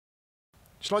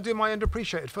Shall I do my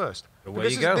underappreciated first? Away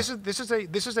you go. This is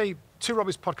a Two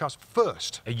Robbies podcast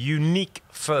first. A unique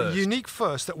first. A unique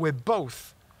first that we're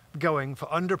both going for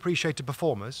underappreciated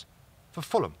performers for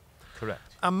Fulham. Correct.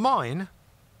 And mine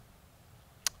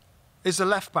is the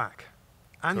left back,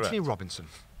 Antonee Robinson.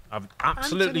 I've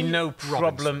absolutely no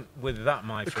problem with that,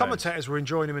 my friend. The commentators were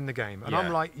enjoying him in the game, and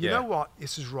I'm like, you know what?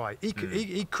 This is right. He could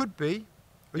be.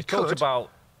 He could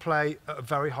about play at a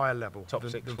very higher level top than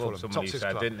six Fulham. Top six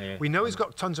club, didn't he? We know he's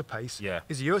got tons of pace. Yeah.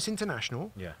 He's a US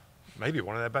international. Yeah. Maybe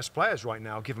one of their best players right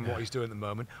now, given what he's doing at the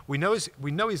moment. We know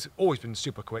he's always been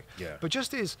super quick. Yeah. But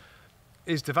just his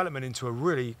development into a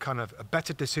really kind of a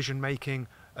better decision-making,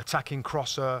 attacking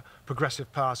crosser,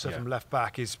 progressive passer from left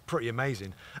back is pretty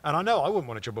amazing. And I know I wouldn't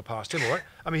want to dribble past him, right?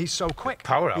 I mean, he's so quick.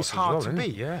 Powerhouse. He's hard to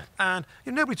beat. Yeah. And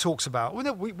nobody talks about.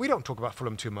 Well, we don't talk about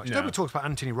Fulham too much. No. Nobody talks about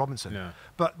Antonee Robinson. No.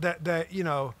 But they're you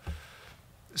know.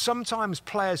 Sometimes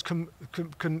players can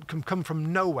come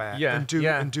from nowhere and do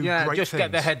great just things.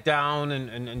 Get their head down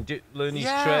and learn his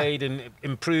trade and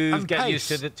improve, and get used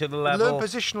to the level. Learn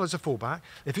positional as a fullback.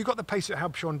 If you've got the pace, it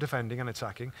helps you on defending and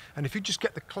attacking. And if you just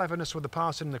get the cleverness with the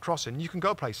passing and the crossing, you can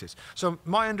go places. So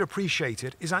my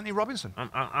underappreciated is Antonee Robinson.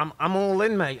 I'm all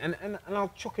in, mate. And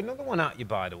I'll chuck another one at you,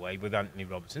 by the way, with Antonee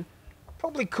Robinson.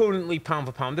 Probably currently, pound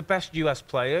for pound, the best US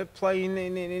player playing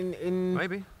in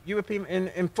maybe European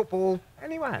in football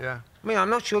anywhere. Yeah. I mean,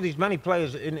 I'm not sure there's many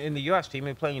players in the US team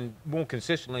who are playing more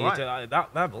consistently at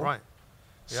that level. Right.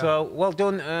 Yeah. So well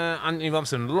done, Antonee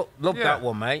Robinson. Love that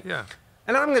one, mate. Yeah.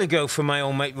 And I'm going to go for my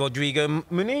old mate Rodrigo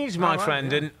Muniz, my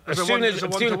friend. And as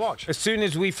soon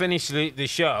as we finished the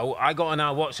show, I got on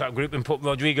our WhatsApp group and put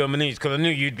Rodrigo Muniz because I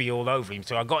knew you'd be all over him,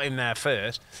 so I got him there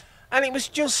first. And it was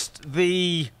just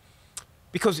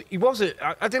because he was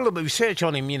I did a little bit of research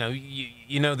on him. You know,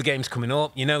 you know the game's coming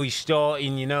up. You know he's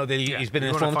starting. You know that he's been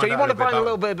in form. So you want to find a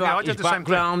little bit about his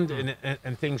background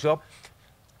and things up.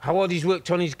 How hard he's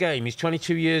worked on his game. He's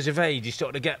 22 years of age. He's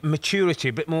starting to get maturity,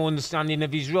 a bit more understanding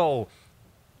of his role,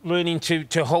 learning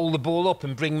to hold the ball up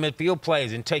and bring midfield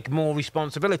players and take more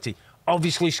responsibility.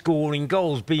 Obviously, scoring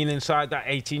goals, being inside that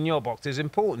 18-yard box is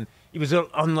important. He was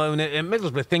on loan at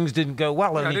Middlesbrough. Things didn't go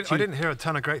well. Yeah, I didn't hear a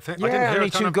ton of great things. Yeah,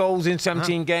 only 2 goals in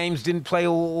 17 games. Didn't play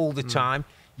all the time.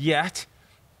 Yet,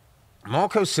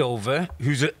 Marco Silva,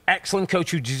 who's an excellent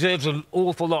coach who deserves an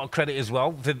awful lot of credit as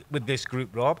well with this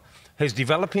group, Rob, is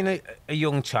developing a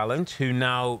young talent who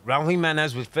now, Raul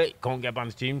Jimenez was fit, can't get back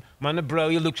to the team.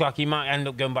 Manabroya looks like he might end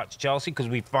up going back to Chelsea because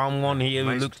we found one here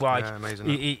who looks like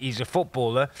he's a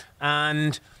footballer.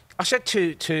 And I said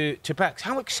to Bex,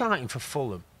 how exciting for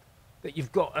Fulham that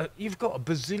you've got a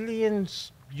Brazilian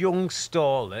young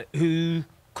starlet who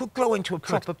could grow into a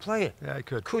proper player. Yeah, he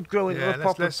could. Could grow into a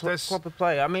proper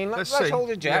player. I mean, let's hold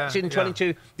the Jacks in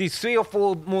 22. These 3 or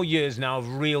 4 more years now of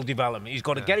real development. He's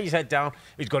got to get his head down.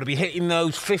 He's got to be hitting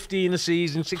those 50 in a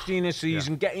season, 60 in a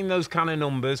season, getting those kind of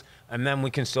numbers, and then we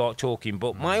can start talking.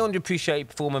 But my underappreciated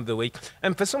performer of the week,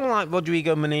 and for someone like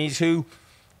Rodrigo Muniz, who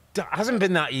hasn't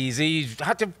been that easy. He's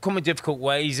had to come a difficult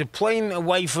way. He's playing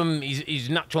away from his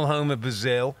natural home of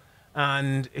Brazil,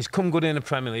 and he's come good in the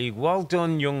Premier League. Well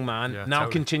done, young man. Yeah, now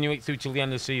continue it through till the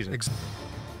end of the season.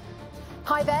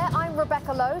 Hi there, I'm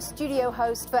Rebecca Lowe, studio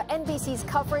host for NBC's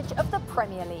coverage of the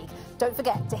Premier League. Don't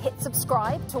forget to hit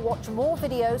subscribe to watch more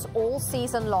videos all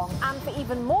season long. And for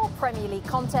even more Premier League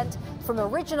content, from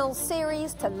original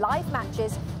series to live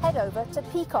matches, head over to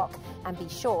Peacock. And be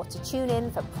sure to tune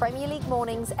in for Premier League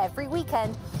mornings every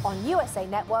weekend on USA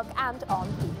Network and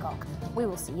on Peacock. We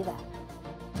will see you there.